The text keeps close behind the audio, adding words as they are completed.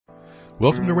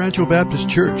Welcome to Rancho Baptist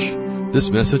Church. This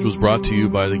message was brought to you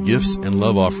by the gifts and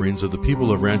love offerings of the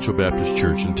people of Rancho Baptist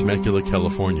Church in Temecula,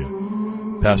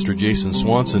 California. Pastor Jason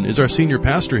Swanson is our senior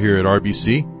pastor here at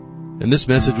RBC, and this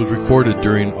message was recorded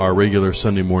during our regular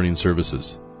Sunday morning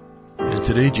services. And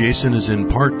today Jason is in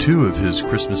part 2 of his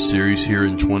Christmas series here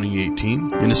in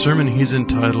 2018. In a sermon he's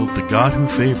entitled, The God Who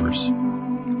Favors.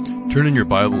 Turn in your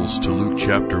Bibles to Luke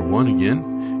chapter 1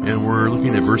 again, and we're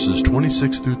looking at verses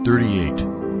 26 through 38.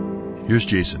 Here's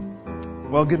Jason.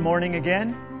 Well, good morning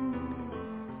again.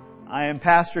 I am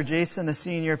Pastor Jason, the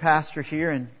senior pastor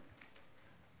here, and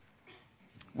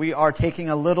we are taking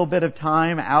a little bit of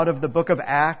time out of the book of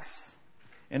Acts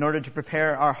in order to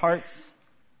prepare our hearts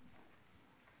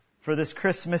for this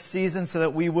Christmas season so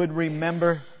that we would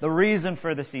remember the reason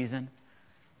for the season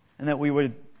and that we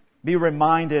would be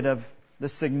reminded of the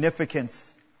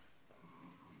significance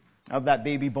of that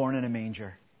baby born in a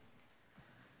manger.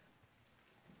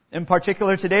 In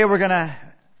particular, today we're going to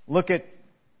look at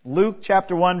Luke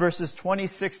chapter 1, verses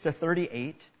 26 to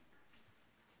 38.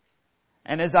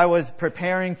 And as I was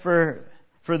preparing for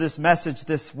this message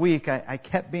this week, I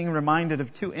kept being reminded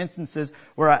of 2 instances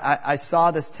where I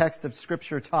saw this text of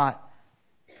Scripture taught.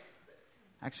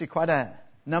 Actually, quite a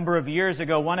number of years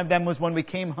ago. One of them was when we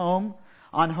came home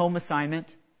on home assignment,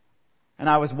 and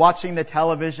I was watching the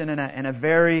television, and a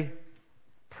very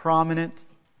prominent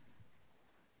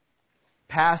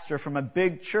pastor from a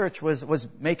big church was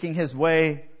making his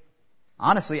way,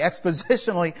 honestly,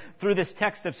 expositionally through this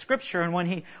text of Scripture. And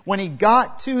when he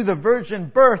got to the virgin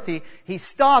birth, he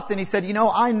stopped and he said,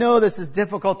 I know this is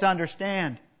difficult to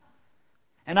understand.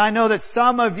 And I know that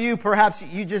some of you, perhaps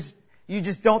you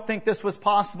just don't think this was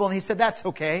possible. And he said, that's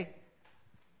okay.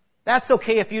 That's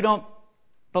okay if you don't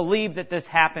believe that this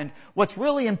happened. What's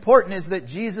really important is that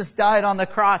Jesus died on the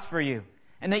cross for you.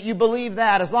 And that you believe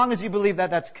that. As long as you believe that,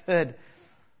 that's good.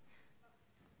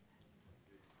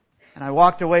 And I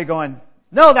walked away going,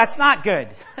 no, that's not good.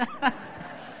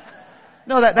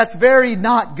 No, that's very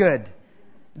not good.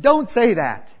 Don't say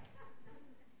that.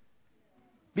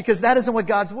 Because that isn't what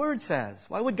God's Word says.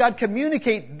 Why would God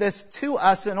communicate this to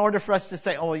us in order for us to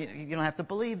say, oh, you don't have to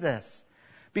believe this?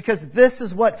 Because this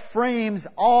is what frames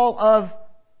all of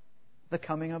the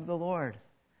coming of the Lord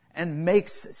and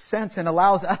makes sense and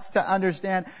allows us to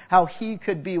understand how He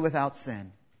could be without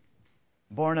sin,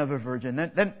 born of a virgin.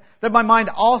 Then my mind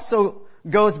also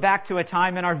goes back to a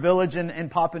time in our village in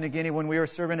Papua New Guinea when we were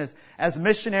serving as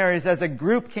missionaries, as a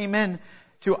group came in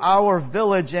to our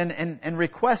village and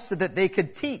requested that they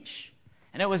could teach.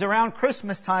 And it was around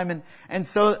Christmas time, and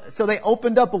so they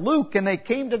opened up Luke and they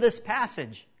came to this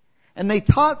passage. And they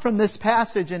taught from this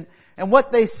passage, and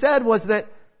what they said was that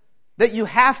you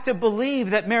have to believe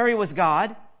that Mary was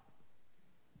God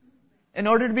in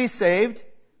order to be saved.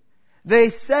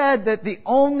 They said that the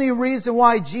only reason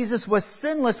why Jesus was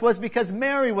sinless was because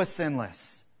Mary was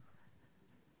sinless.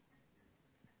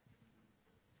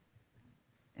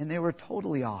 And they were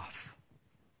totally off.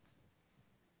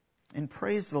 And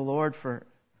praise the Lord for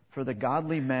the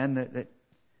godly men that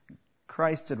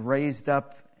Christ had raised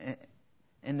up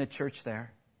in the church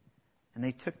there. And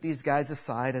they took these guys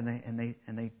aside and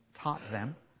they taught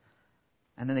them.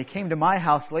 And then they came to my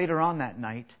house later on that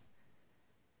night.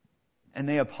 And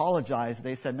they apologized.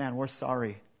 They said, man, we're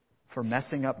sorry for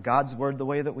messing up God's Word the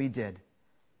way that we did.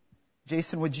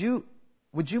 Jason, would you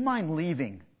mind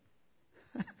leaving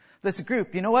this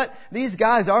group? You know what? These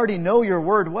guys already know your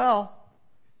Word well.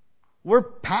 We're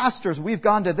pastors. We've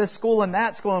gone to this school and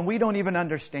that school and we don't even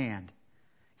understand.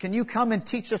 Can you come and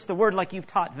teach us the Word like you've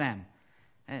taught them?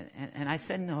 And I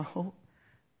said, no.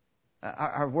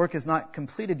 Our work is not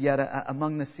completed yet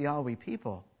among the Siawi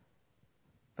people.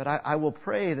 But I will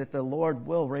pray that the Lord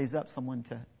will raise up someone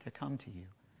to come to you.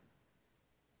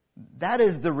 That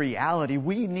is the reality.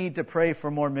 We need to pray for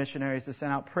more missionaries to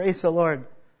send out. Praise the Lord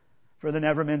for the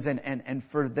Nevermans and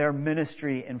for their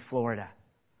ministry in Florida,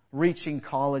 reaching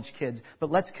college kids. But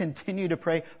let's continue to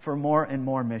pray for more and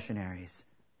more missionaries.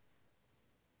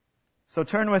 So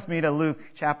turn with me to Luke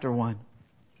chapter 1.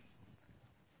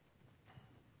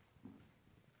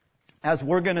 As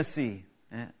we're going to see,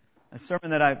 a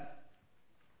sermon that I've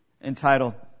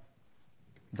entitled,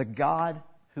 The God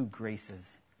Who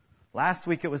Graces. Last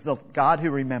week it was the God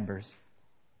Who Remembers.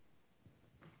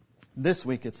 This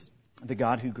week it's the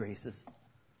God Who Graces.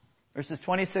 Verses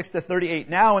 26 to 38.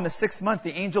 Now in the 6th month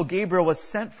the angel Gabriel was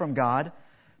sent from God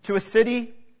to a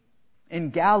city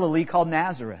in Galilee called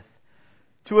Nazareth,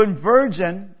 to a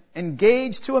virgin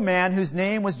engaged to a man whose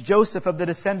name was Joseph of the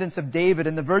descendants of David,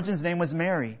 and the virgin's name was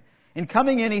Mary. And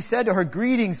coming in, he said to her,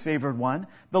 "Greetings, favored one.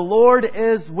 The Lord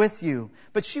is with you."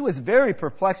 But she was very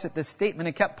perplexed at this statement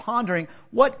and kept pondering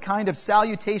what kind of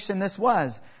salutation this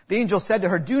was. The angel said to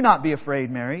her, "Do not be afraid,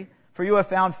 Mary, for you have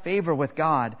found favor with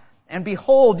God. And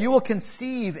behold, you will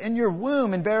conceive in your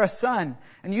womb and bear a son,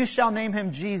 and you shall name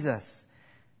him Jesus.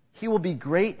 He will be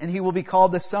great, and he will be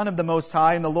called the Son of the Most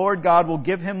High, and the Lord God will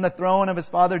give him the throne of his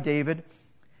father David,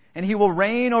 and he will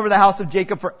reign over the house of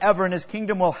Jacob forever, and his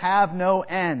kingdom will have no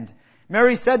end."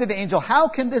 Mary said to the angel, "How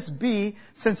can this be,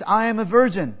 since I am a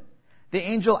virgin?" The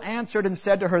angel answered and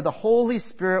said to her, "The Holy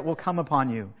Spirit will come upon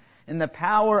you, and the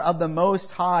power of the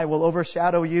Most High will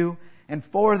overshadow you, and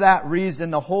for that reason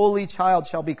the Holy Child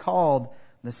shall be called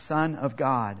the Son of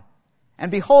God. And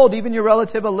behold, even your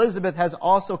relative Elizabeth has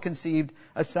also conceived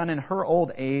a son in her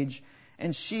old age,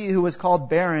 and she who was called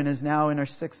barren is now in her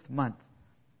 6th month.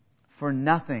 For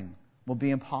nothing will be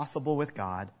impossible with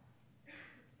God."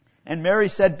 And Mary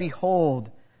said,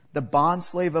 "Behold, the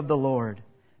bondslave of the Lord.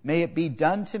 May it be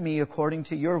done to me according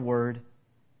to your word."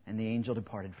 And the angel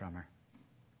departed from her.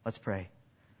 Let's pray.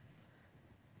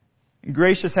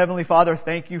 Gracious Heavenly Father,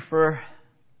 thank you for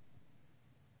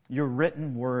your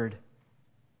written word.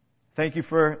 Thank you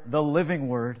for the living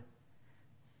word.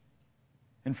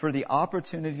 And for the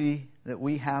opportunity that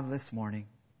we have this morning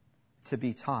to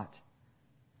be taught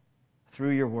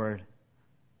through your word.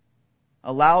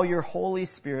 Allow your Holy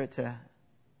Spirit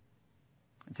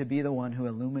to be the one who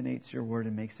illuminates your word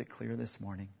and makes it clear this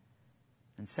morning.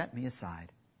 And set me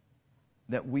aside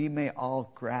that we may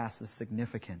all grasp the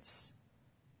significance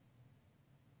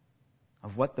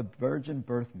of what the virgin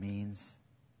birth means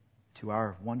to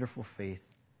our wonderful faith,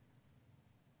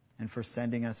 and for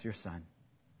sending us your Son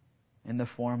in the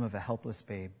form of a helpless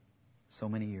babe so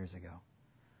many years ago.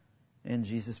 In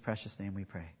Jesus' precious name we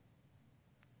pray.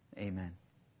 Amen.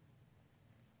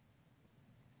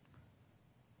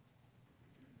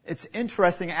 It's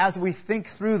interesting as we think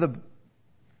through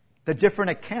the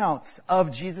different accounts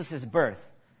of Jesus' birth.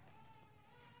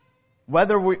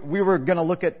 Whether we were going to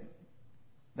look at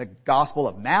the Gospel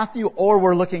of Matthew or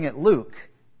we're looking at Luke,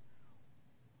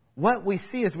 what we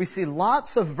see is we see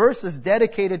lots of verses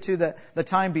dedicated to the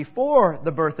time before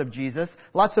the birth of Jesus,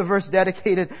 lots of verses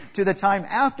dedicated to the time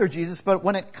after Jesus, but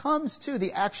when it comes to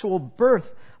the actual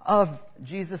birth of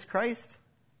Jesus Christ,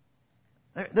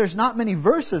 there's not many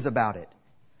verses about it.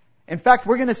 In fact,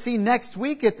 we're going to see next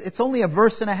week, it's only a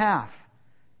verse and a half.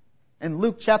 In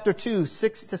Luke chapter 2,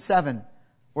 6-7,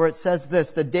 where it says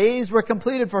this, "The days were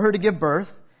completed for her to give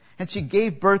birth, and she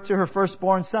gave birth to her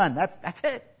firstborn son." That's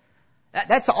it.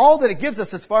 That's all that it gives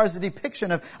us as far as the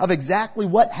depiction of exactly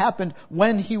what happened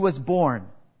when he was born.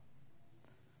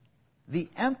 The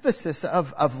emphasis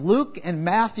of Luke and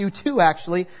Matthew 2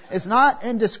 actually is not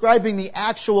in describing the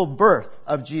actual birth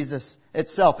of Jesus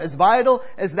itself, as vital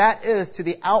as that is to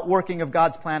the outworking of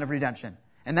God's plan of redemption.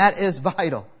 And that is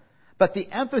vital. But the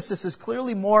emphasis is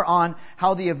clearly more on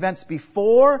how the events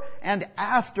before and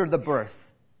after the birth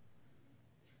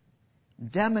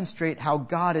demonstrate how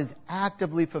God is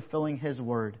actively fulfilling His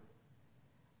word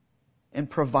in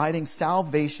providing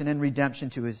salvation and redemption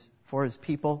for His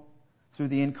people through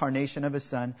the incarnation of His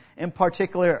Son, in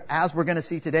particular, as we're going to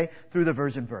see today, through the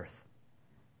virgin birth.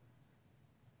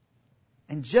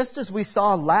 And just as we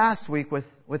saw last week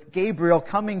with Gabriel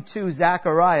coming to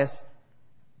Zacharias,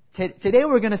 today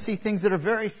we're going to see things that are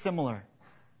very similar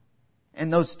in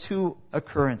those two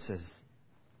occurrences.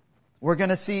 We're going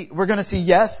to see,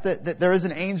 yes, that there is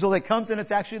an angel that comes, and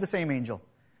it's actually the same angel.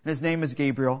 And his name is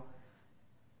Gabriel.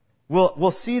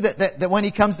 We'll see that when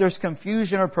he comes, there's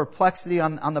confusion or perplexity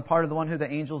on the part of the one who the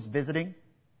angel's visiting.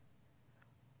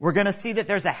 We're going to see that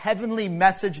there's a heavenly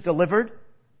message delivered.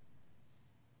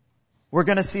 We're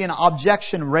going to see an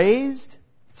objection raised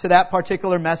to that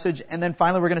particular message. And then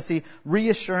finally, we're going to see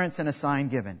reassurance and a sign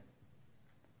given.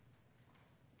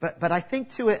 But I think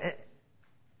too,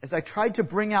 as I tried to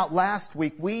bring out last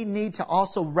week, we need to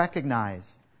also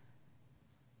recognize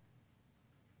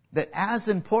that as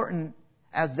important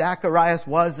as Zacharias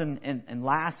was in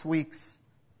last week's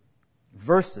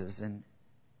verses and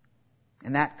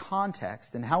in that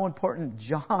context, and how important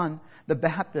John the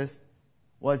Baptist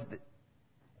was, that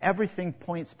everything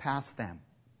points past them.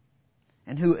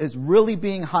 And who is really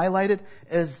being highlighted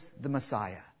is the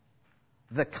Messiah,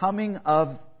 the coming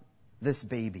of this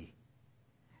baby.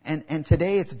 And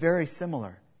today it's very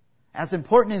similar. As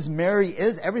important as Mary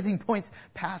is, everything points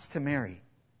past to Mary.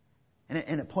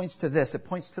 And it points to this. It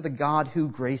points to the God who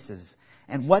graces.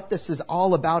 And what this is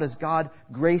all about is God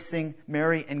gracing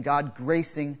Mary and God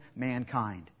gracing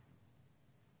mankind.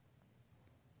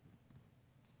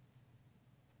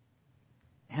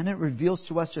 And it reveals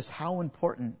to us just how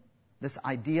important this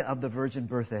idea of the virgin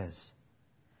birth is.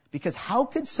 Because how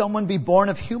could someone be born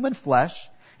of human flesh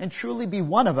and truly be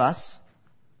one of us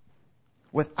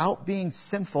without being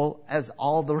sinful as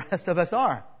all the rest of us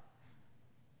are?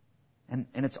 And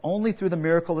it's only through the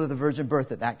miracle of the virgin birth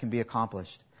that can be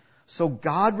accomplished. So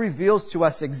God reveals to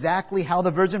us exactly how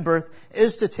the virgin birth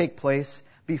is to take place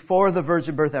before the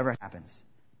virgin birth ever happens.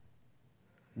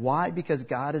 Why? Because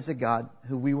God is a God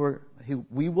who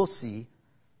we will see.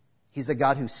 He's a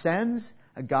God who sends,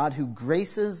 a God who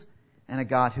graces, and a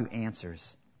God who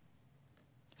answers.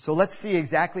 So let's see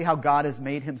exactly how God has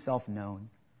made himself known.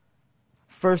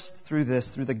 First, through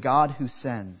the God who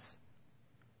sends.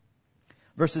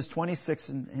 Verses 26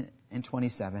 and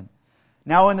 27.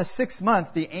 Now in the 6th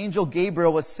month, the angel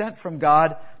Gabriel was sent from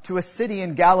God to a city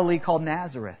in Galilee called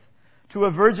Nazareth, to a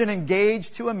virgin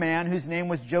engaged to a man whose name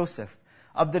was Joseph,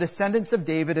 of the descendants of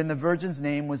David, and the virgin's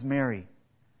name was Mary.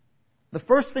 The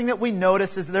first thing that we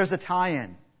notice is there's a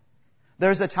tie-in.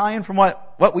 There's a tie-in from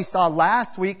what we saw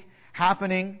last week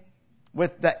happening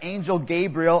with the angel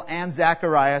Gabriel and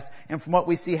Zacharias, and from what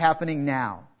we see happening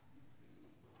now.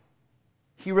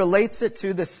 He relates it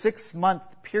to the 6-month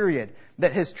period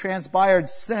that has transpired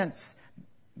since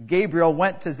Gabriel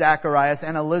went to Zacharias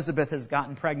and Elizabeth has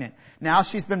gotten pregnant. Now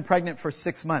she's been pregnant for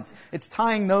 6 months. It's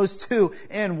tying those two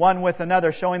in one with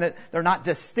another, showing that they're not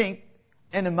distinct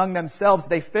and among themselves.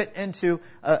 They fit into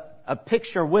a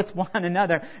picture with one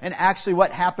another. And actually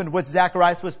what happened with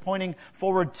Zacharias was pointing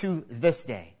forward to this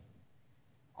day.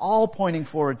 All pointing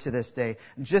forward to this day.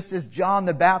 Just as John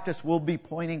the Baptist will be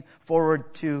pointing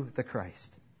forward to the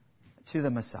Christ, to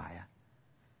the Messiah.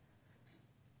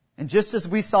 And just as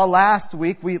we saw last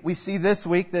week, we see this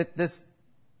week that this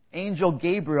angel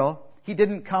Gabriel, he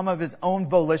didn't come of his own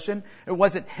volition. It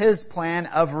wasn't his plan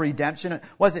of redemption. It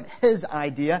wasn't his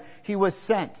idea. He was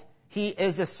sent. He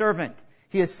is a servant.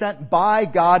 He is sent by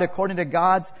God according to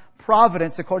God's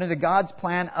providence, according to God's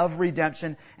plan of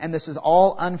redemption. And this is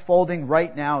all unfolding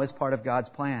right now as part of God's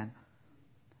plan.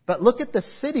 But look at the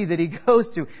city that he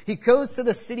goes to. He goes to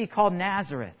the city called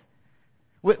Nazareth,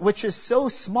 which is so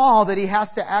small that he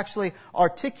has to actually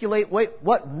articulate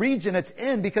what region it's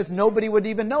in, because nobody would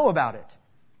even know about it.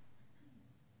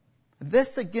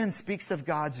 This again speaks of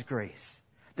God's grace,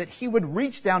 that he would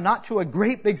reach down not to a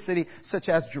great big city such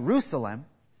as Jerusalem,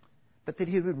 but that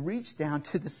he would reach down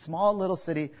to the small little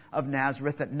city of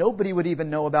Nazareth that nobody would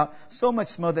even know about, so much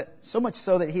so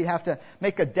that he'd have to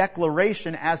make a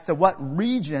declaration as to what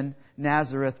region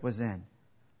Nazareth was in.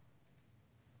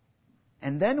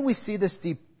 And then we see this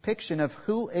depiction of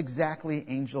who exactly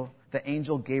the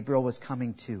angel Gabriel was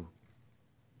coming to.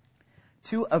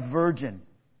 To a virgin.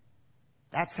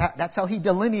 That's how he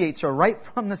delineates her right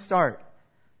from the start.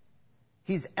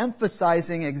 He's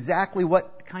emphasizing exactly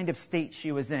what kind of state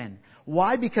she was in.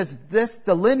 Why? Because this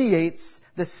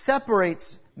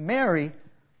separates Mary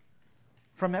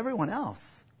from everyone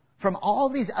else. From all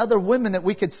these other women that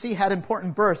we could see had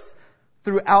important births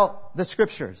throughout the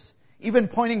Scriptures. Even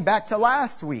pointing back to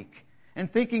last week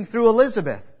and thinking through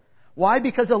Elizabeth. Why?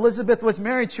 Because Elizabeth was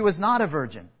married. She was not a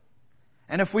virgin.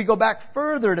 And if we go back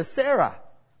further to Sarah,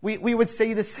 we would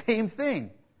say the same thing.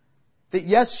 That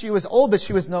yes, she was old, but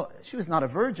she was not a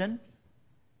virgin.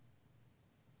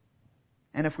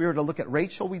 And if we were to look at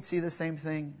Rachel, we'd see the same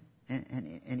thing,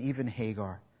 and even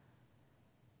Hagar.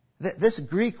 This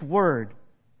Greek word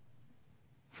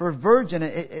for virgin,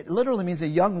 it literally means a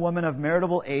young woman of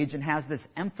marriageable age and has this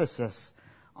emphasis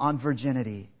on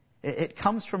virginity. It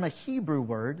comes from a Hebrew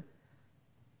word,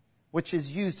 which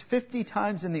is used 50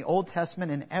 times in the Old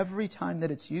Testament, and every time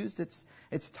that it's used,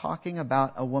 it's talking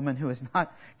about a woman who has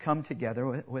not come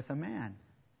together with a man.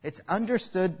 It's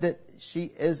understood that she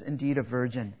is indeed a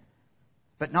virgin.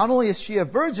 But not only is she a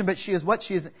virgin, but she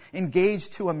is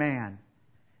engaged to a man.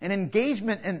 And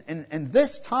engagement in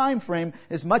this time frame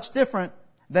is much different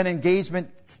than engagement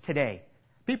today.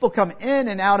 People come in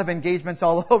and out of engagements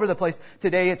all over the place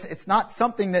today. It's not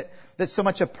something that's so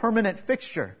much a permanent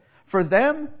fixture. For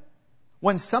them,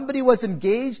 when somebody was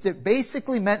engaged, it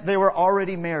basically meant they were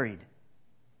already married.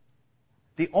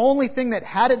 The only thing that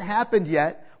hadn't happened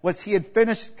yet was he had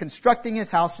finished constructing his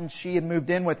house and she had moved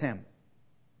in with him,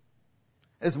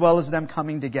 as well as them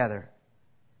coming together.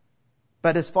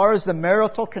 But as far as the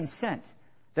marital consent,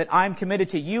 that I'm committed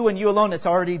to you and you alone, it's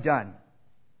already done.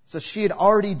 So she had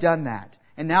already done that.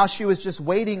 And now she was just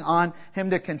waiting on him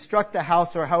to construct the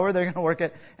house, or however they're going to work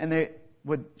it, and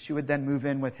she would then move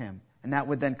in with him. And that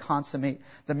would then consummate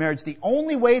the marriage. The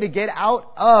only way to get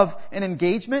out of an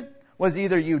engagement was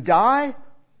either you die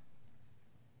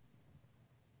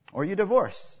or you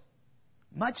divorce.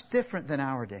 Much different than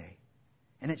our day.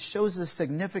 And it shows the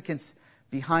significance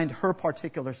behind her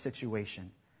particular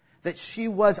situation. That she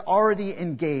was already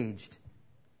engaged.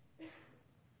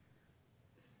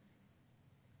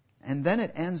 And then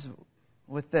it ends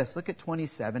with this. Look at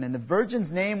 27. And the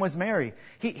virgin's name was Mary.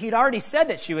 He'd already said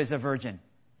that she was a virgin.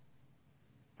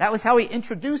 That was how he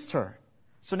introduced her.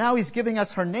 So now he's giving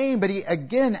us her name, but he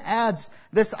again adds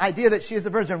this idea that she is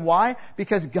a virgin. Why?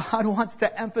 Because God wants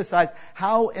to emphasize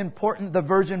how important the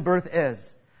virgin birth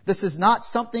is. This is not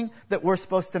something that we're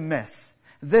supposed to miss.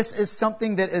 This is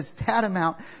something that is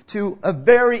tantamount to a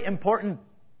very important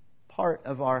part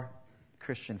of our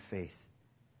Christian faith.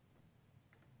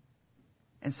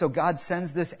 And so God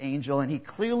sends this angel, and He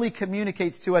clearly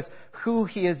communicates to us who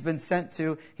He has been sent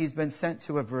to. He's been sent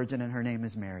to a virgin, and her name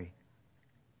is Mary.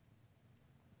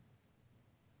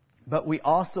 But we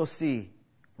also see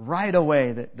right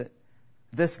away that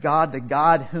this God, the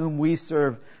God whom we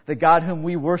serve, the God whom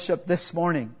we worship this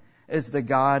morning, is the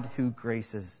God who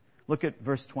graces. Look at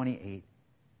verse 28.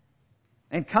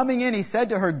 And coming in, He said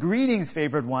to her, "Greetings,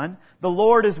 favored one, the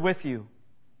Lord is with you."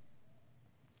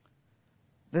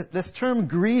 This term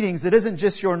greetings, it isn't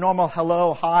just your normal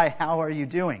hello, hi, how are you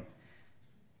doing?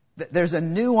 There's a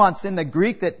nuance in the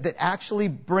Greek that actually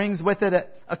brings with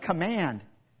it a command.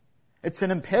 It's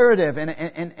an imperative,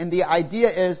 and the idea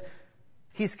is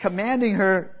He's commanding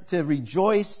her to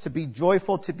rejoice, to be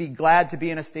joyful, to be glad, to be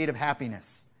in a state of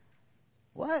happiness.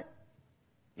 What?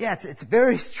 Yeah, it's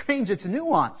very strange. It's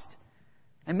nuanced.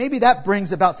 And maybe that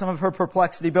brings about some of her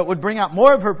perplexity, but would bring out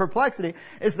more of her perplexity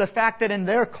is the fact that in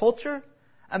their culture,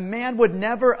 a man would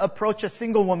never approach a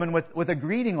single woman with a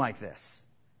greeting like this.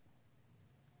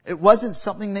 It wasn't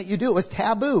something that you do. It was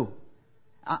taboo.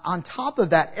 On top of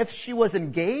that, if she was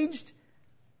engaged,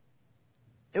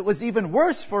 it was even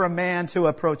worse for a man to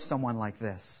approach someone like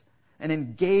this. An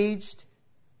engaged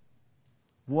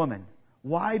woman.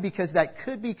 Why? Because that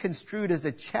could be construed as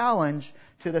a challenge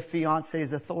to the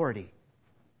fiancé's authority.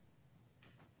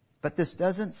 But this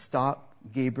doesn't stop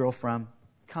Gabriel from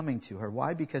coming to her.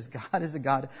 Why? Because God is a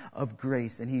God of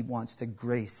grace, and He wants to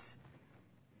grace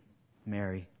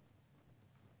Mary.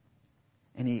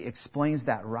 And He explains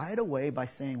that right away by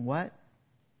saying what?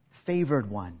 Favored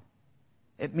one.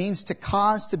 It means to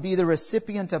cause to be the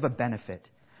recipient of a benefit,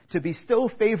 to bestow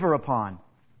favor upon,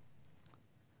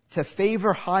 to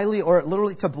favor highly, or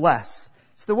literally to bless.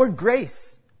 It's the word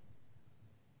grace.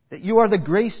 That you are the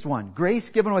graced one. Grace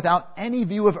given without any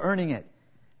view of earning it.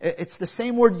 It's the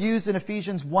same word used in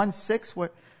Ephesians 1:6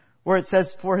 where it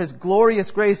says, "For His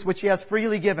glorious grace which He has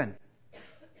freely given."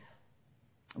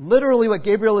 Literally what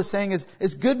Gabriel is saying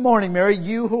is "Good morning, Mary,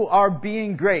 you who are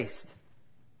being graced."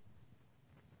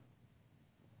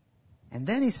 And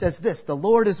then he says this, "The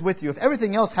Lord is with you." If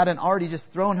everything else hadn't already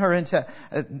just thrown her into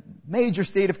a major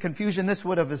state of confusion, this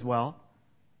would have as well.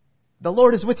 The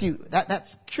Lord is with you.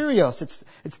 That's curious.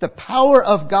 It's the power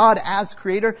of God as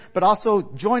creator, but also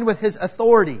joined with His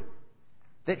authority.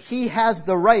 That He has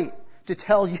the right to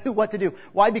tell you what to do.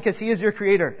 Why? Because He is your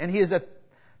creator, and He is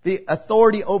the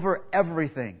authority over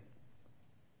everything.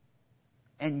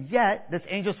 And yet, this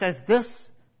angel says,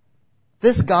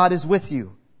 this God is with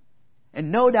you.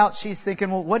 And no doubt she's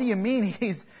thinking, well, what do you mean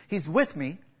He's with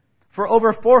me? For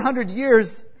over 400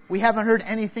 years, we haven't heard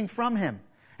anything from Him.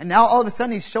 And now all of a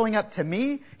sudden He's showing up to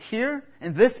me here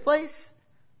in this place?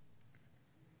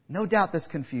 No doubt this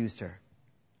confused her.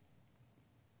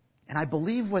 And I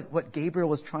believe what Gabriel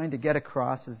was trying to get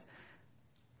across is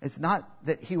it's not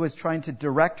that he was trying to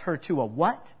direct her to a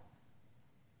what,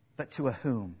 but to a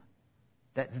whom.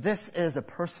 That this is a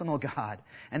personal God,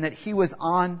 and that He was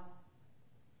on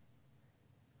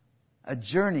a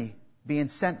journey being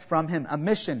sent from Him, a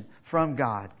mission from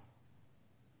God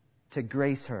to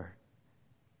grace her.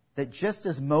 That just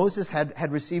as Moses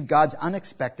had received God's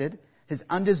unexpected, His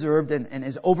undeserved, and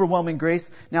His overwhelming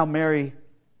grace, now Mary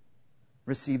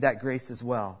received that grace as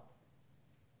well.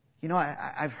 You know,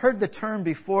 I've heard the term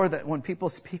before that when people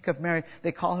speak of Mary,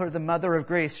 they call her the mother of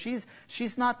grace.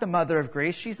 She's not the mother of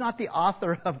grace. She's not the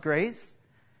author of grace.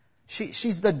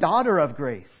 She's the daughter of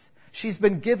grace. She's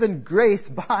been given grace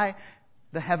by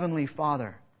the Heavenly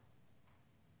Father.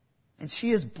 And she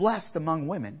is blessed among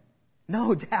women,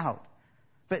 no doubt.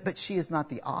 But she is not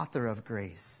the author of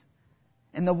grace.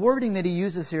 And the wording that he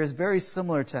uses here is very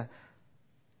similar to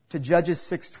Judges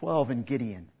 6:12 in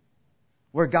Gideon,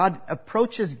 where God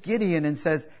approaches Gideon and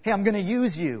says, "Hey, I'm going to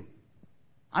use you.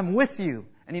 I'm with you."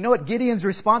 And you know what Gideon's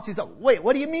response? He's like, "Wait,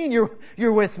 what do you mean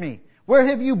you're with me? Where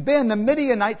have you been? The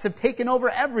Midianites have taken over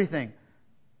everything."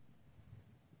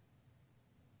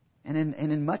 And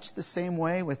in much the same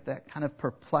way, with that kind of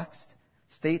perplexed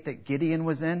state that Gideon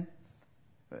was in,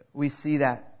 we see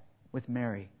that with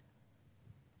Mary.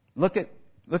 Look at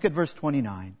Look at verse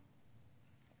 29.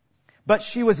 But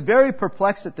she was very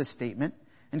perplexed at this statement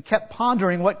and kept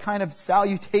pondering what kind of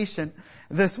salutation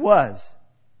this was.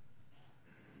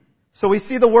 So we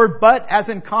see the word but as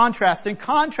in contrast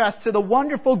to the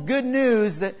wonderful good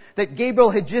news that Gabriel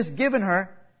had just given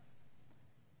her.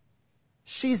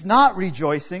 She's not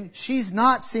rejoicing. She's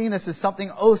not seeing this as something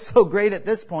oh so great at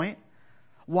this point.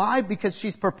 Why? Because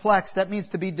she's perplexed. That means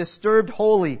to be disturbed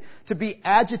wholly, to be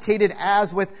agitated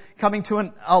as with coming to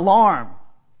an alarm.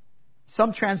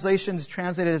 Some translations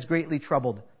translate it as greatly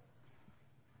troubled.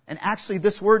 And actually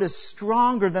this word is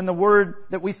stronger than the word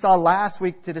that we saw last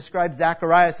week to describe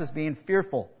Zacharias as being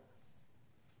fearful.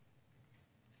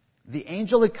 The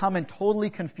angel had come and totally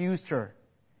confused her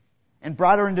and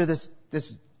brought her into this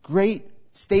great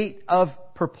state of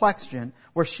perplexion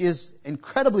where she is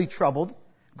incredibly troubled,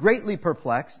 greatly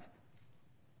perplexed.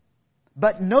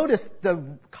 But notice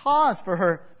the cause for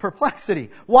her perplexity.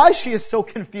 Why she is so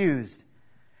confused.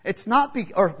 It's not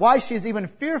or why she's even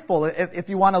fearful, if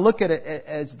you want to look at it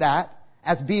as that,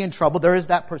 as being troubled. There is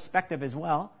that perspective as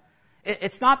well.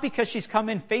 It's not because she's come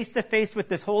in face to face with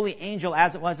this holy angel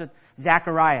as it was with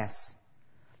Zacharias.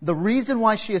 The reason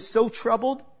why she is so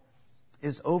troubled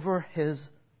is over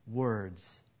his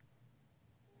words.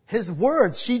 His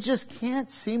words, she just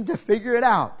can't seem to figure it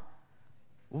out.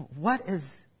 What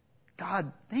is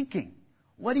God thinking?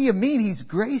 What do you mean He's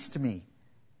graced me?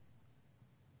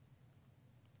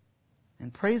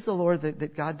 And praise the Lord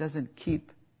that God doesn't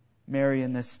keep Mary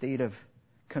in this state of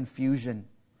confusion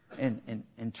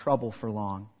and trouble for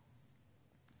long.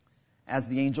 As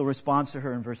the angel responds to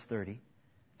her in verse 30.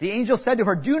 The angel said to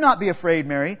her, "Do not be afraid,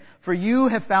 Mary, for you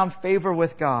have found favor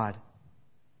with God."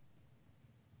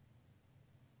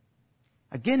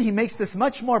 Again, he makes this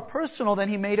much more personal than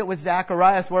he made it with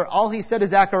Zacharias, where all he said to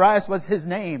Zacharias was his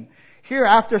name. Here,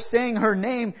 after saying her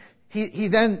name, he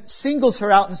then singles her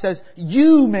out and says,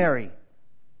 "You, Mary."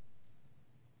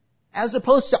 As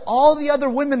opposed to all the other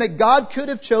women that God could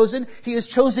have chosen, He has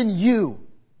chosen you.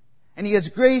 And He has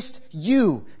graced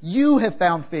you. You have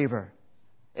found favor.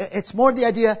 It's more the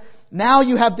idea, now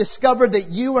you have discovered that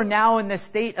you are now in the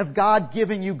state of God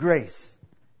giving you grace.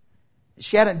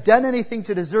 She hadn't done anything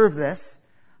to deserve this.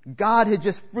 God had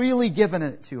just freely given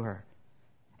it to her.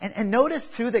 And notice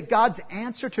too that God's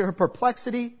answer to her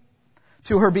perplexity,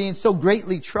 to her being so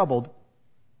greatly troubled,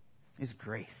 is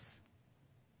grace.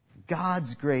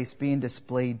 God's grace being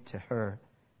displayed to her.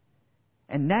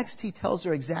 And next He tells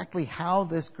her exactly how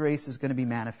this grace is going to be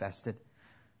manifested.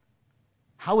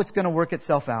 How it's going to work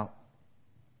itself out.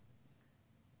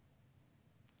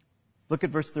 Look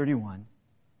at verse 31.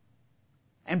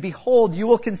 "And behold, you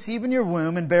will conceive in your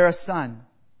womb and bear a son.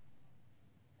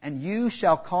 And you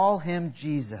shall call him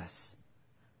Jesus."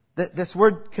 This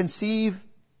word conceive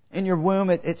in your womb,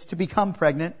 it's to become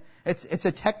pregnant. It's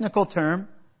a technical term.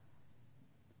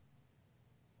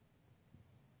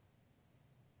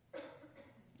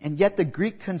 And yet the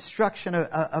Greek construction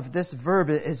of this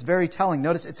verb is very telling.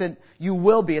 Notice it's in you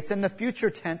will be. It's in the future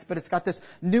tense, but it's got this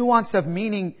nuance of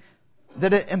meaning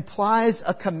that it implies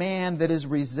a command that is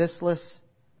resistless,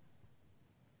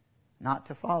 not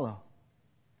to follow.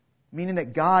 Meaning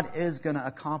that God is going to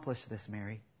accomplish this,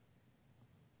 Mary.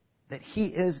 That He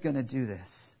is going to do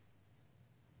this.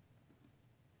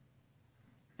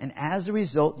 And as a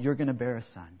result, you're going to bear a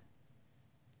son.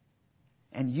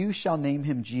 And you shall name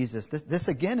him Jesus. This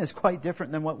again is quite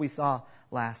different than what we saw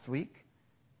last week.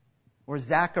 Where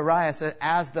Zacharias,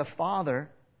 as the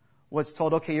father, was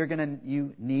told, okay,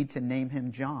 you need to name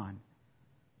him John.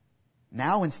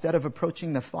 Now, instead of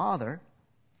approaching the father,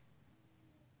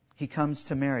 he comes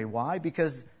to Mary. Why?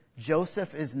 Because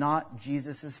Joseph is not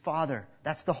Jesus' father.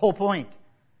 That's the whole point.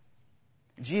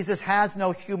 Jesus has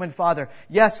no human father.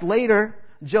 Yes, later,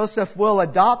 Joseph will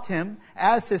adopt him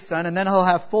as his son, and then he'll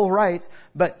have full rights.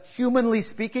 But humanly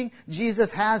speaking,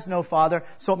 Jesus has no father,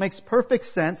 so it makes perfect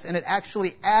sense, and it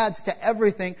actually adds to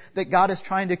everything that God is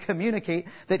trying to communicate,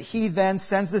 that He then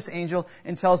sends this angel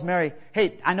and tells Mary,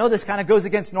 hey, I know this kind of goes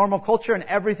against normal culture and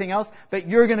everything else, but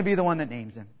you're going to be the one that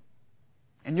names him.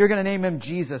 And you're going to name him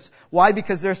Jesus. Why?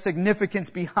 Because there's significance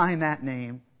behind that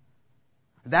name.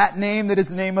 That name that is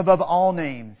the name above all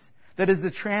names. That is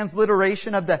the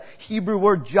transliteration of the Hebrew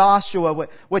word Joshua,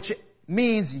 which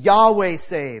means Yahweh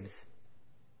saves.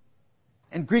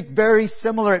 In Greek, very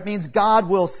similar. It means God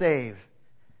will save.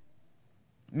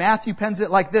 Matthew pens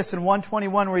it like this in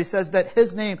 121, where he says that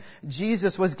His name,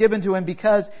 Jesus, was given to Him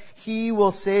because He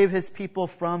will save His people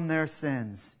from their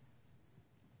sins.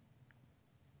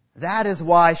 That is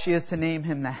why she is to name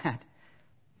Him that.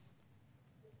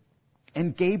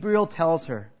 And Gabriel tells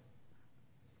her,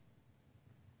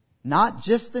 not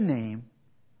just the name,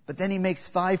 But then he makes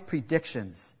 5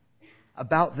 predictions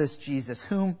about this Jesus,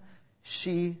 whom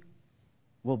she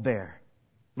will bear.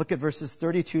 Look at verses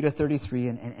 32 to 33,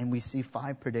 and we see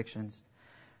 5 predictions.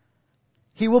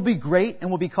 He will be great and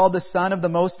will be called the Son of the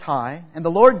Most High, and the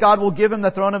Lord God will give him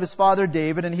the throne of his father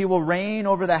David, and he will reign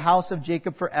over the house of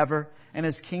Jacob forever, and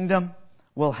his kingdom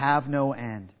will have no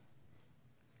end.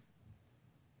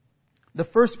 The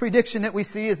first prediction that we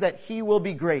see is that he will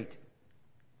be great.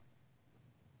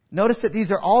 Notice that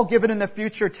these are all given in the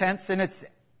future tense, and it's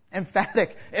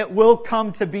emphatic. It will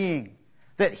come to being.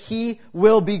 That he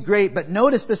will be great. But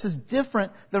notice this is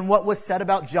different than what was said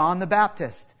about John the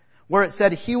Baptist, where it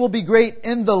said he will be great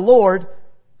in the Lord,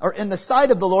 or in the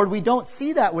sight of the Lord. We don't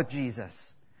see that with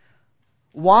Jesus.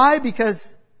 Why?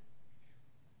 Because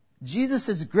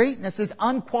Jesus' greatness is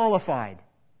unqualified.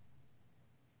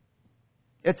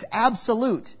 It's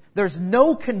absolute. There's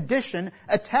no condition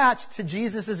attached to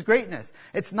Jesus' greatness.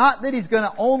 It's not that he's going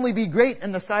to only be great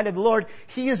in the sight of the Lord.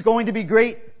 He is going to be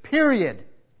great, period.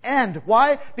 End.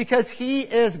 Why? Because he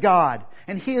is God.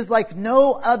 And he is like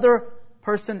no other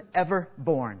person ever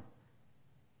born.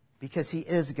 Because he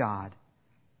is God.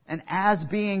 And as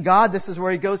being God, this is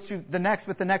where he goes to the next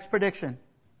with the next prediction.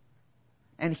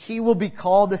 And he will be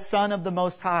called the Son of the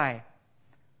Most High.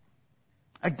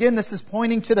 Again, this is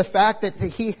pointing to the fact that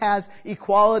he has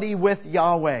equality with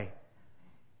Yahweh.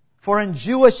 For in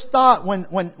Jewish thought,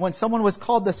 when someone was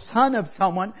called the son of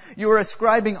someone, you were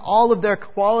ascribing all of their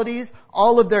qualities,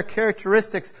 all of their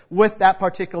characteristics with that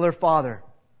particular father.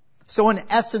 So in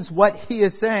essence, what he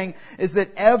is saying is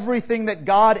that everything that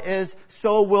God is,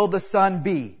 so will the Son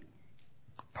be.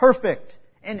 Perfect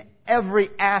in every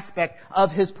aspect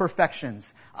of his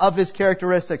perfections, of his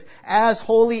characteristics. As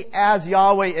holy as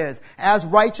Yahweh is, as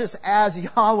righteous as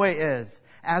Yahweh is,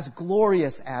 as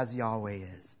glorious as Yahweh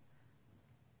is.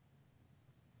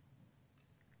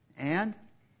 And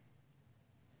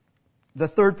the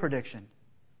third prediction.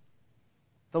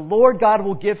 The Lord God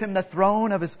will give him the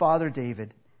throne of his father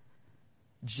David.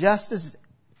 Just as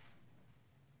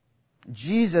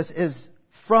Jesus is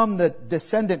from the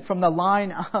descendant, from the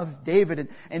line of David,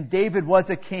 and David was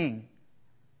a king,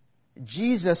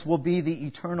 Jesus will be the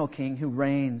eternal king who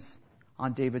reigns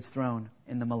on David's throne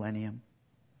in the millennium.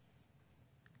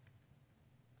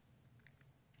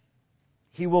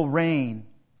 He will reign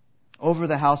over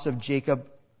the house of Jacob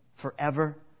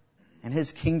forever, and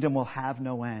his kingdom will have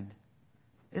no end.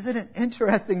 Isn't it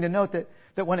interesting to note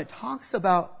that when it talks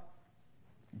about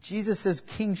Jesus'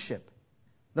 kingship,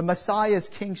 the Messiah's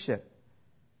kingship,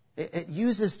 it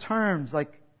uses terms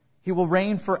like he will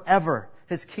reign forever,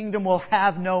 his kingdom will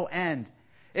have no end.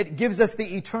 It gives us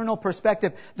the eternal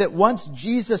perspective that once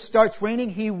Jesus starts reigning,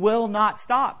 he will not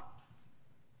stop.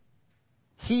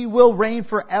 He will reign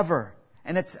forever.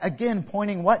 And it's again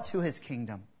pointing what to his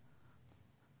kingdom?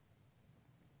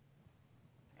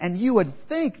 And you would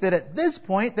think that at this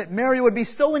point that Mary would be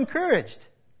so encouraged.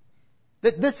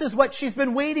 That this is what she's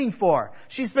been waiting for.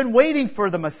 She's been waiting for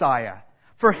the Messiah.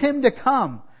 For him to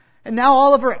come. And now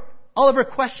all of her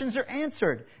questions are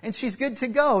answered. And she's good to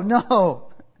go.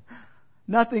 No.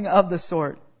 Nothing of the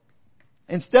sort.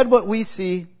 Instead what we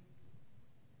see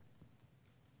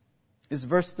is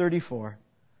verse 34.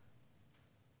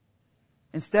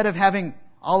 Instead of having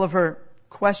all of her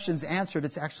questions answered,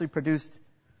 it's actually produced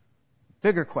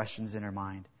bigger questions in her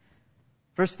mind.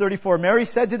 Verse 34, Mary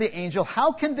said to the angel,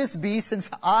 "How can this be since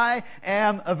I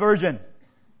am a virgin?"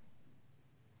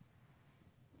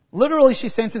 Literally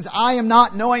she's saying, since I am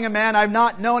not knowing a man, I've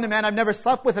not known a man, I've never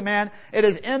slept with a man, it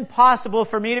is impossible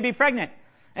for me to be pregnant.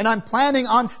 And I'm planning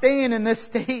on staying in this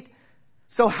state.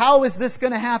 So how is this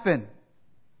going to happen?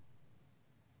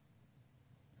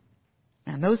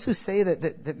 And those who say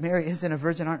that Mary isn't a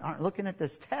virgin aren't looking at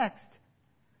this text.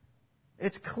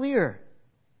 It's clear.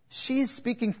 She's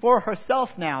speaking for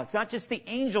herself now. It's not just the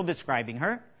angel describing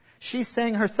her. She's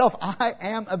saying herself, I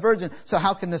am a virgin. So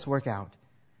how can this work out?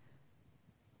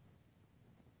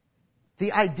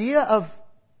 The idea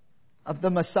of the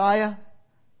Messiah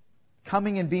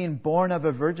coming and being born of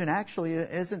a virgin actually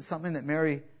isn't something that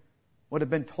Mary would have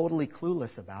been totally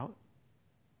clueless about.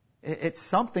 It's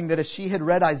something that if she had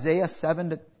read Isaiah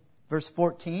 7 verse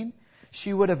 14,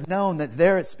 she would have known that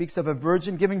there it speaks of a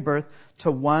virgin giving birth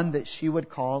to one that she would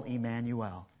call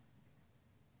Emmanuel.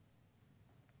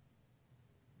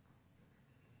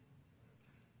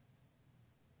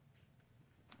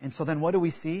 And so then what do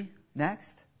we see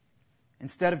next?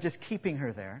 Instead of just keeping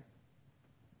her there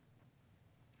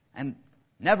and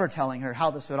never telling her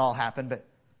how this would all happen, but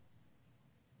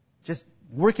just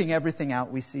working everything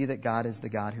out, we see that God is the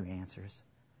God who answers.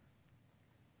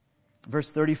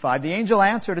 Verse 35, the angel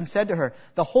answered and said to her,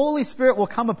 the Holy Spirit will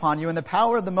come upon you, and the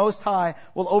power of the Most High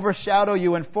will overshadow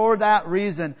you, and for that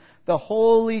reason the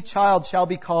Holy Child shall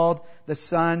be called the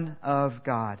Son of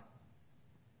God.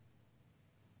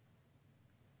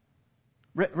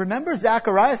 Remember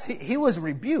Zacharias? He was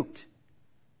rebuked.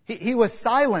 He was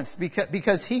silenced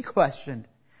because he questioned.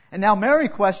 And now Mary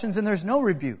questions and there's no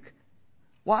rebuke.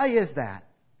 Why is that?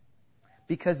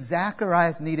 Because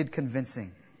Zacharias needed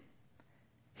convincing.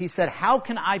 He said, how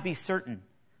can I be certain?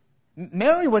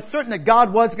 Mary was certain that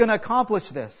God was going to accomplish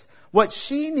this. What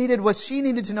she needed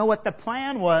to know what the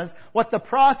plan was, what the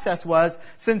process was,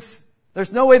 since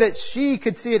there's no way that she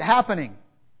could see it happening.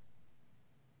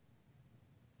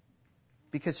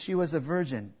 Because she was a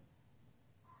virgin.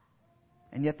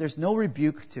 And yet there's no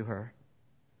rebuke to her.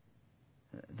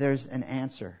 There's an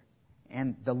answer.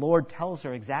 And the Lord tells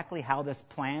her exactly how this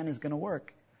plan is going to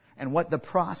work and what the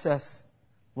process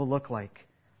will look like.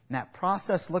 And that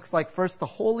process looks like, first, the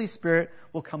Holy Spirit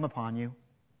will come upon you.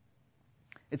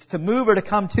 It's to move or to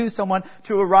come to someone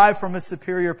to arrive from a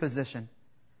superior position.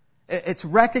 It's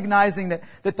recognizing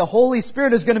that the Holy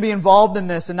Spirit is going to be involved in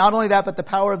this. And not only that, but the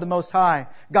power of the Most High.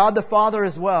 God the Father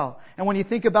as well. And when you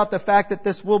think about the fact that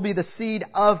this will be the seed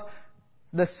of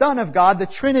the Son of God, the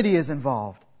Trinity is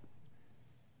involved.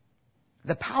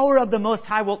 The power of the Most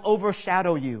High will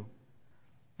overshadow you.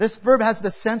 This verb has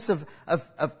the sense of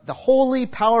the holy,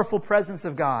 powerful presence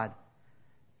of God.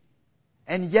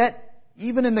 And yet,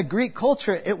 even in the Greek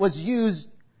culture, it was used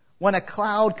when a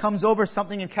cloud comes over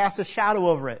something and casts a shadow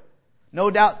over it.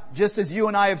 No doubt, just as you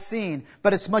and I have seen,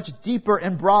 but it's much deeper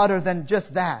and broader than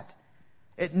just that.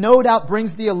 It no doubt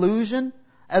brings the illusion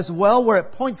as well, where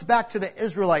it points back to the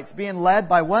Israelites being led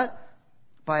by what?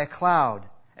 By a cloud.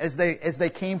 As they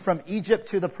came from Egypt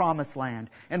to the Promised Land.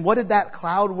 And what did that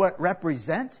cloud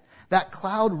represent? That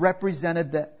cloud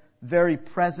represented the very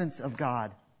presence of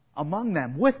God among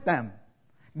them, with them,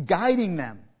 guiding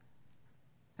them.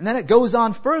 And then it goes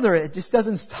on further. It just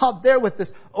doesn't stop there with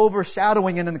this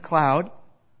overshadowing in the cloud.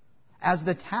 As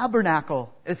the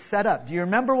tabernacle is set up, do you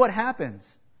remember what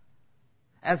happens?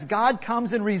 As God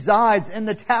comes and resides in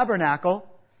the tabernacle,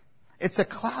 it's a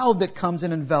cloud that comes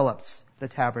and envelops the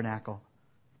tabernacle.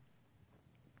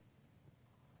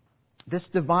 This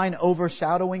divine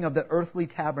overshadowing of the earthly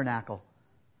tabernacle.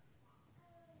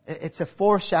 It's a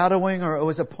foreshadowing, or it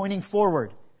was a pointing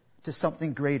forward to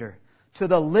something greater. To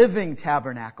the living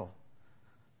tabernacle.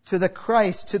 To the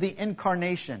Christ, to the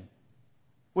incarnation.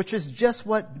 Which is just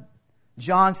what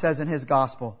John says in his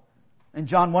gospel. In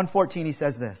John 1:14 he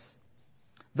says this.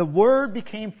 The Word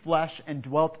became flesh and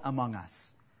dwelt among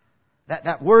us.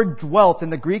 That word dwelt in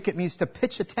the Greek, it means to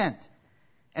pitch a tent.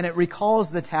 And it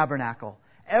recalls the tabernacle.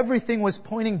 Everything was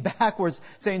pointing backwards,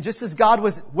 saying just as God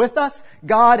was with us,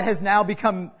 God has now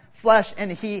become flesh and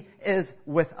He is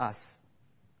with us.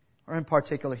 Or in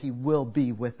particular, He will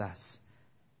be with us.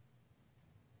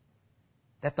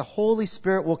 That the Holy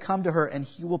Spirit will come to her and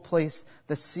He will place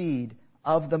the seed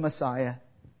of the Messiah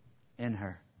in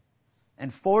her.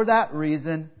 And for that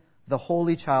reason, the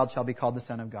Holy Child shall be called the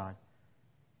Son of God.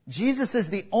 Jesus is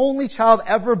the only child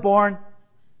ever born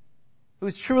who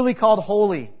is truly called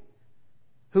holy,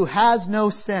 who has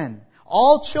no sin.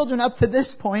 All children up to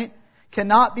this point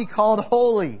cannot be called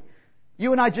holy.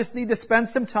 You and I just need to spend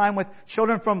some time with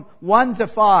children from 1 to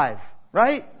 5,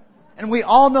 right? And we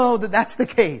all know that that's the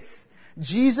case.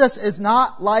 Jesus is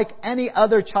not like any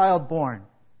other child born.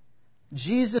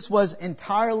 Jesus was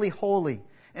entirely holy.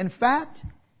 In fact,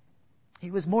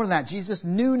 He was more than that. Jesus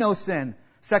knew no sin.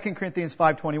 2 Corinthians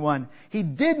 5:21. He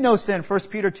did no sin. 1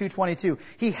 Peter 2:22.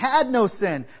 He had no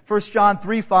sin. 1 John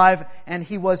 3:5. And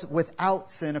He was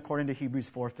without sin according to Hebrews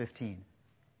 4:15.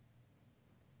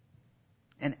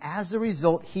 And as a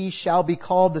result, He shall be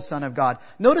called the Son of God.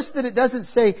 Notice that it doesn't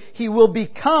say He will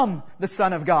become the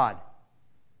Son of God.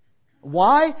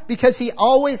 Why? Because He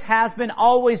always has been,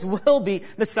 always will be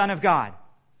the Son of God.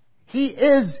 He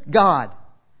is God.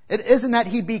 It isn't that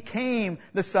He became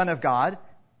the Son of God.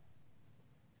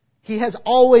 He has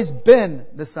always been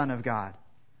the Son of God.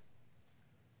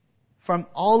 From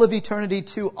all of eternity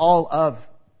to all of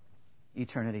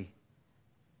eternity.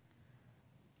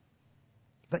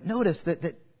 But notice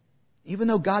that even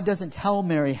though God doesn't tell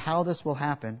Mary how this will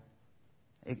happen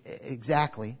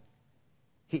exactly,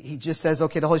 He just says,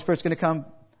 okay, the Holy Spirit's going to come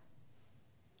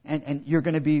and you're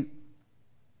going to be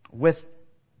with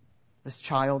this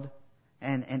child.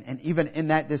 And even in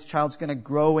that, this child's going to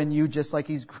grow in you just like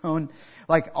He's grown,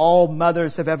 like all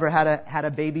mothers have ever had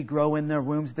a baby grow in their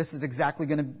wombs. This is exactly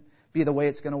going to be the way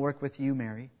it's going to work with you,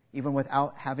 Mary, even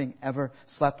without having ever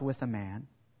slept with a man.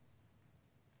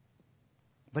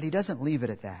 But He doesn't leave it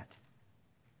at that.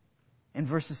 in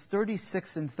verses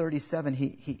 36 and 37,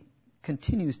 he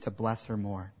continues to bless her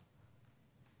more.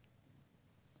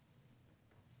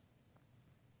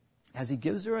 As he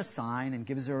gives her a sign and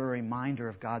gives her a reminder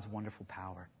of God's wonderful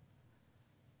power.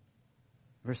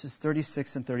 Verses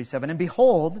 36 and 37. And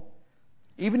behold,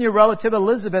 even your relative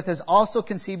Elizabeth has also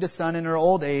conceived a son in her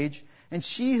old age, and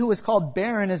she who is called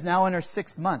barren is now in her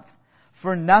 6th month.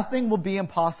 For nothing will be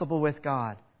impossible with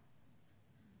God.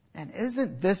 And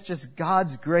isn't this just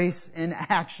God's grace in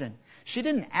action? She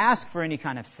didn't ask for any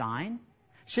kind of sign.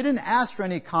 She didn't ask for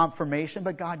any confirmation,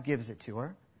 but God gives it to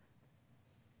her.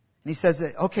 And he says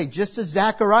that, okay, just as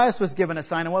Zacharias was given a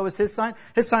sign, and what was his sign?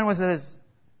 His sign was that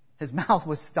his mouth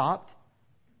was stopped.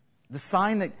 The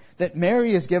sign that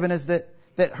Mary is given is that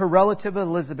her relative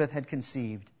Elizabeth had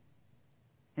conceived.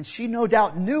 And she no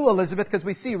doubt knew Elizabeth, because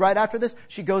we see right after this,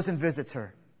 she goes and visits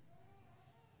her.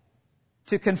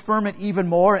 To confirm it even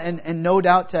more, and no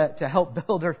doubt to help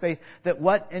build her faith that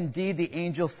what indeed the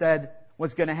angel said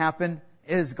was going to happen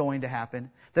is going to happen.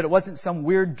 That it wasn't some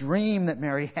weird dream that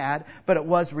Mary had, but it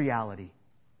was reality.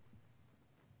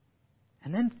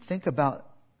 And then think about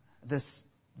this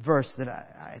verse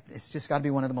that it's just got to be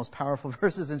one of the most powerful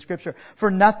verses in Scripture. For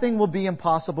nothing will be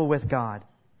impossible with God.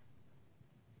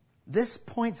 This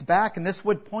points back, and this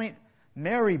would point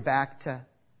Mary back to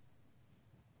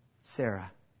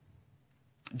Sarah.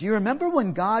 Do you remember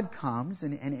when God comes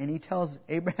and He tells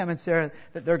Abraham and Sarah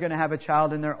that they're going to have a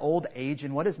child in their old age,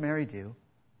 and what does Mary do?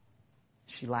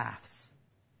 She laughs.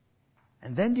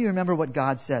 And then do you remember what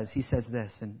God says? He says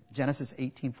this in Genesis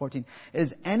 18:14.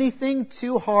 Is anything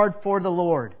too hard for the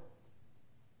Lord?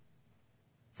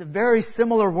 It's a very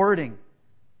similar wording.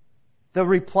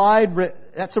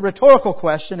 That's a rhetorical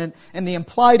question, and the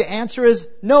implied answer is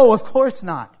no, of course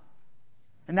not.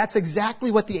 And that's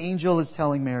exactly what the angel is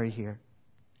telling Mary here.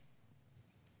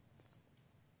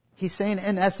 He's saying,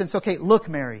 in essence, okay, look,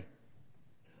 Mary.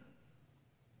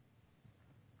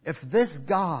 If this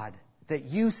God that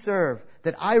you serve,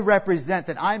 that I represent,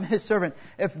 that I'm His servant,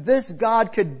 if this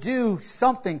God could do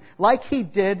something like He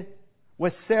did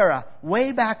with Sarah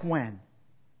way back when,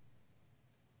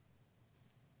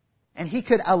 and He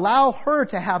could allow her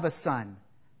to have a son,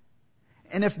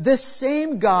 and if this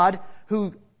same God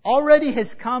who already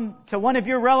has come to one of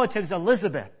your relatives,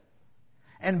 Elizabeth,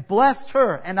 and blessed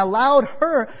her and allowed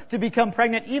her to become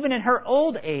pregnant even in her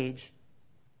old age,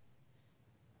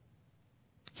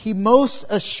 He most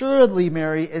assuredly,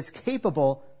 Mary, is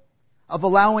capable of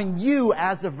allowing you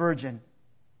as a virgin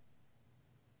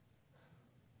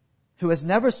who has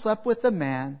never slept with a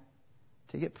man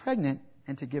to get pregnant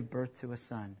and to give birth to a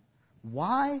son.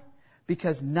 Why?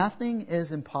 Because nothing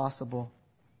is impossible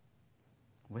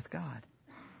with God.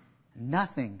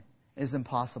 Nothing is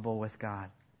impossible with God.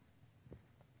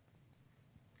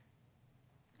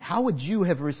 How would you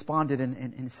have responded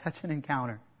in such an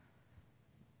encounter?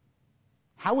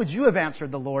 How would you have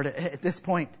answered the Lord at this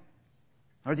point?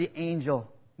 Or the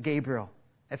angel Gabriel,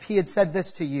 if he had said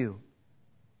this to you?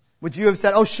 Would you have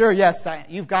said, oh sure, yes,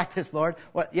 you've got this, Lord?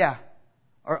 What? Yeah.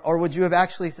 Or would you have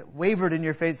actually wavered in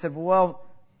your faith and said, well,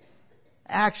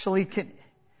 actually,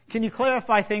 can you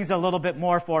clarify things a little bit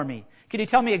more for me? Can you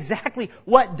tell me exactly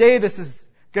what day this is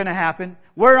going to happen?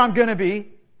 Where I'm going to be?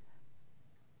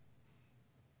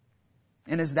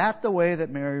 And is that the way that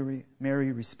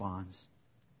Mary responds?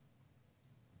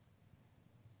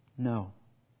 No.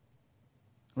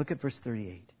 Look at verse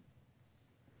 38.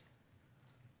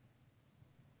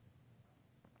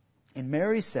 And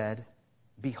Mary said,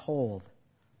 behold,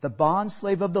 the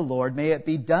bondslave of the Lord, may it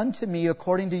be done to me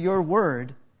according to your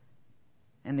word.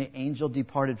 And the angel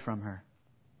departed from her.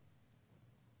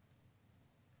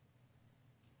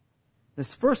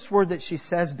 This first word that she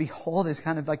says, behold, is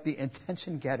kind of like the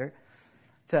intention getter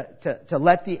to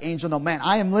let the angel know, man,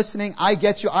 I am listening, I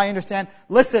get you, I understand.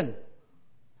 Listen,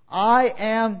 I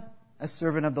am a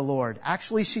servant of the Lord.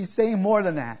 Actually, she's saying more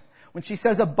than that. When she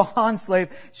says a bondslave,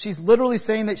 she's literally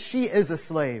saying that she is a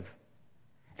slave.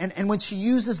 And when she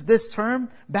uses this term,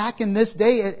 back in this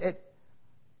day,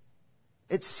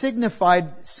 it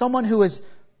signified someone who is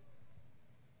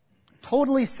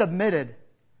totally submitted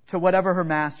to whatever her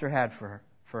master had for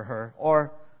her,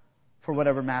 or for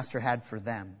whatever master had for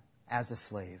them as a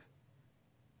slave.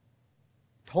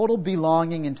 Total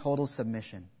belonging and total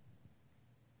submission.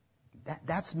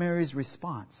 That's Mary's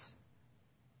response.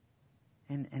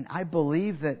 And I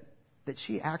believe that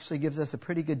she actually gives us a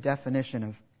pretty good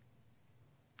definition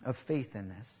of faith in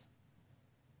this.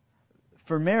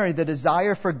 For Mary, the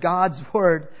desire for God's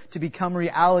Word to become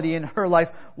reality in her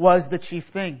life was the chief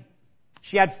thing.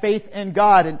 She had faith in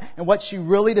God, and what she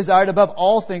really desired above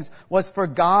all things was for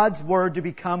God's Word to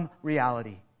become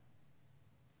reality.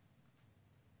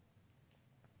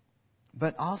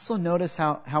 But also notice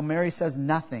how Mary says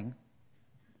nothing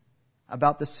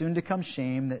about the soon-to-come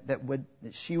shame that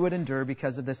she would endure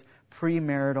because of this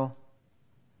premarital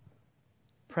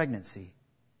pregnancy.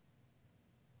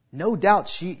 No doubt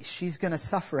she's going to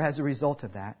suffer as a result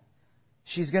of that.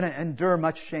 She's going to endure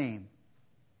much shame.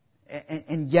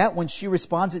 And yet when she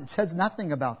responds, it says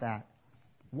nothing about that.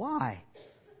 Why?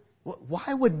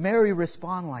 Why would Mary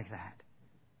respond like that?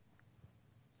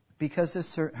 Because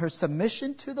her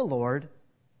submission to the Lord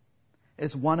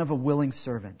is one of a willing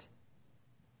servant.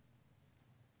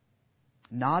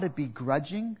 Not a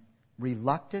begrudging,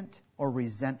 reluctant, or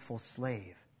resentful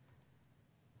slave.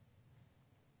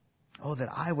 Oh, that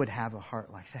I would have a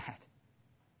heart like that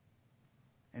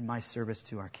in my service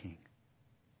to our King.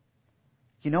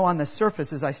 You know, on the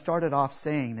surface, as I started off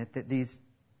saying, that these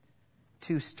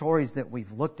two stories that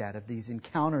we've looked at, of these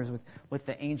encounters with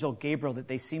the angel Gabriel, that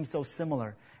they seem so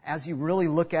similar. As you really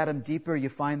look at them deeper, you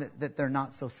find that they're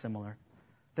not so similar.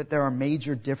 That there are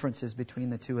major differences between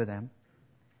the two of them.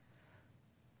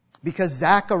 Because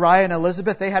Zachariah and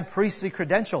Elizabeth, they had priestly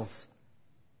credentials.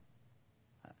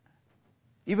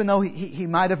 Even though he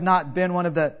might have not been one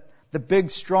of the big,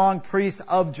 strong priests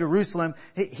of Jerusalem,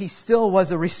 he still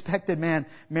was a respected man.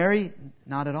 Mary,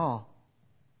 not at all.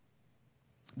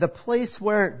 The place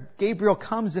where Gabriel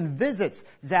comes and visits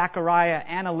Zachariah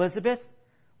and Elizabeth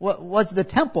was the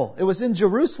temple. It was in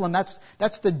Jerusalem.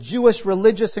 That's the Jewish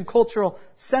religious and cultural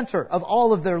center of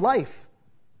all of their life.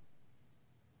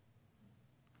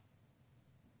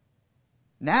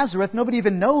 Nazareth, nobody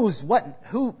even knows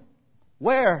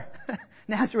where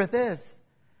Nazareth is.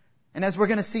 And as we're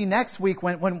going to see next week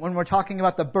when we're talking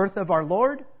about the birth of our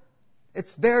Lord,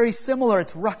 it's very similar.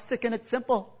 It's rustic and it's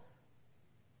simple.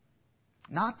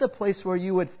 Not the place where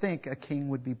you would think a king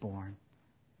would be born.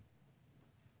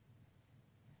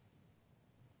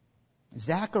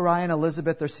 Zachariah and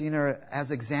Elizabeth are seen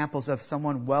as examples of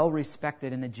someone well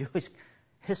respected in the Jewish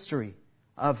history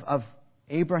of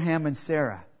Abraham and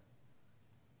Sarah.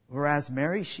 Whereas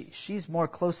Mary, she's more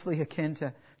closely akin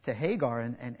to Hagar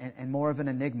and more of an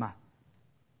enigma.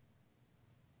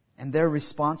 And their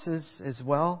responses as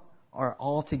well are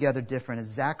altogether different. As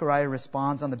Zechariah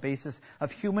responds on the basis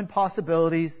of human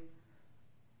possibilities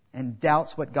and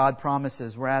doubts what God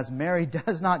promises, whereas Mary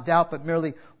does not doubt but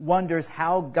merely wonders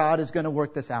how God is going to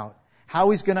work this out, how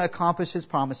He's going to accomplish His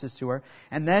promises to her.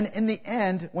 And then in the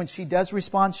end, when she does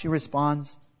respond, she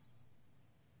responds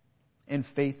in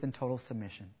faith and total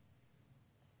submission.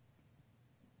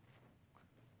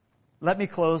 Let me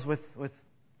close with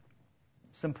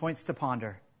some points to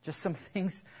ponder. Just some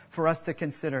things for us to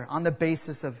consider on the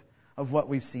basis of what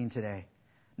we've seen today.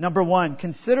 Number one,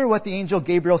 consider what the angel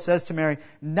Gabriel says to Mary.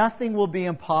 Nothing will be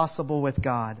impossible with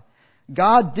God.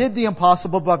 God did the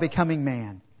impossible by becoming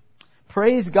man.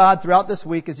 Praise God throughout this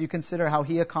week as you consider how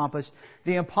He accomplished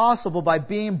the impossible by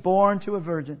being born to a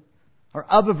virgin, or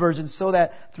of a virgin, so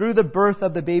that through the birth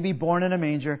of the baby born in a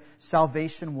manger,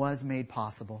 salvation was made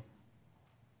possible.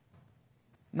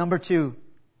 Number two,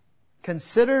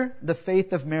 consider the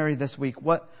faith of Mary this week.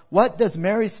 What does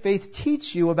Mary's faith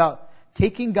teach you about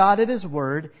taking God at His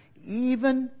word,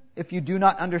 even if you do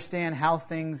not understand how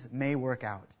things may work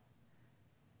out?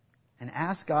 And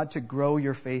ask God to grow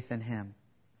your faith in Him.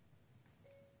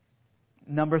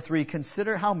 Number three,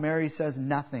 consider how Mary says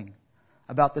nothing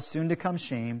about the soon-to-come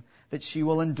shame that she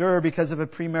will endure because of a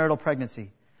premarital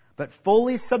pregnancy, but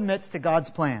fully submits to God's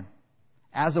plan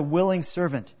as a willing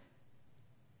servant.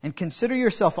 And consider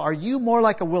yourself, are you more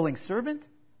like a willing servant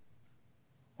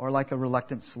or like a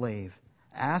reluctant slave?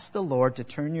 Ask the Lord to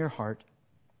turn your heart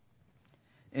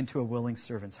into a willing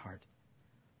servant's heart.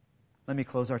 Let me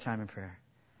close our time in prayer.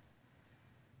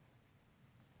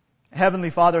 Heavenly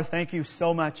Father, thank you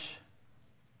so much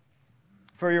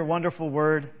for your wonderful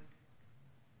word,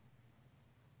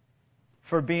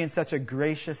 for being such a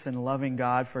gracious and loving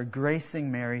God, for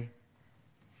gracing Mary,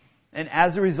 and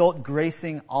as a result,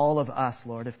 gracing all of us,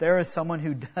 Lord. If there is someone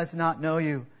who does not know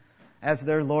you as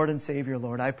their Lord and Savior,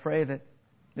 Lord, I pray that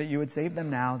you would save them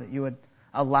now, that you would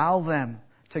allow them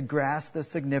to grasp the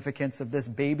significance of this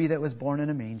baby that was born in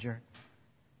a manger,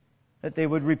 that they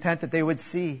would repent, that they would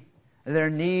see their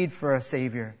need for a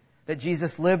Savior, that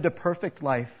Jesus lived a perfect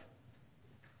life,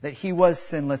 that He was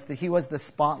sinless, that He was the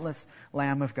spotless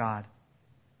Lamb of God,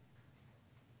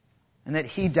 and that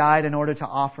He died in order to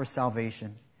offer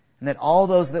salvation. And that all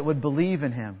those that would believe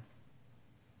in Him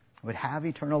would have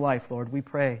eternal life, Lord. We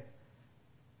pray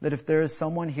that if there is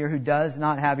someone here who does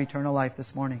not have eternal life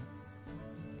this morning,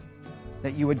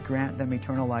 that you would grant them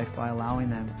eternal life by allowing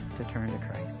them to turn to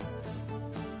Christ.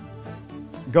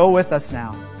 Go with us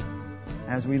now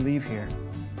as we leave here,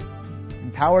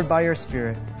 empowered by your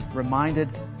Spirit, reminded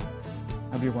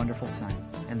of your wonderful Son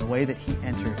and the way that He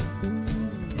entered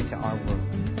into our world.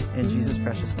 In Jesus'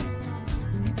 precious name.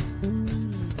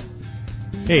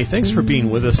 Hey, thanks for being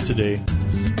with us today.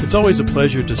 It's always a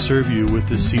pleasure to serve you with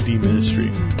this CD ministry.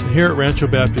 And here at Rancho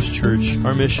Baptist Church,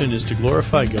 our mission is to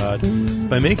glorify God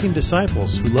by making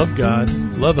disciples who love God,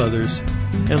 love others,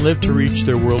 and live to reach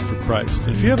their world for Christ.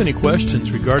 And if you have any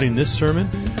questions regarding this sermon,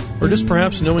 or just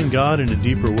perhaps knowing God in a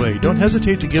deeper way, don't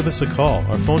hesitate to give us a call.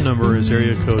 Our phone number is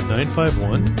area code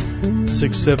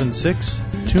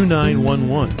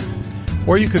 951-676-2911.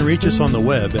 Or you can reach us on the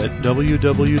web at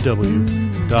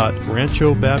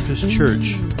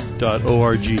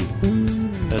www.ranchobaptistchurch.org.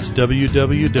 That's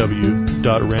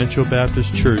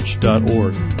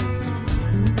www.ranchobaptistchurch.org.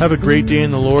 Have a great day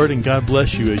in the Lord, and God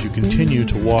bless you as you continue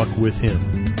to walk with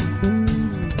Him.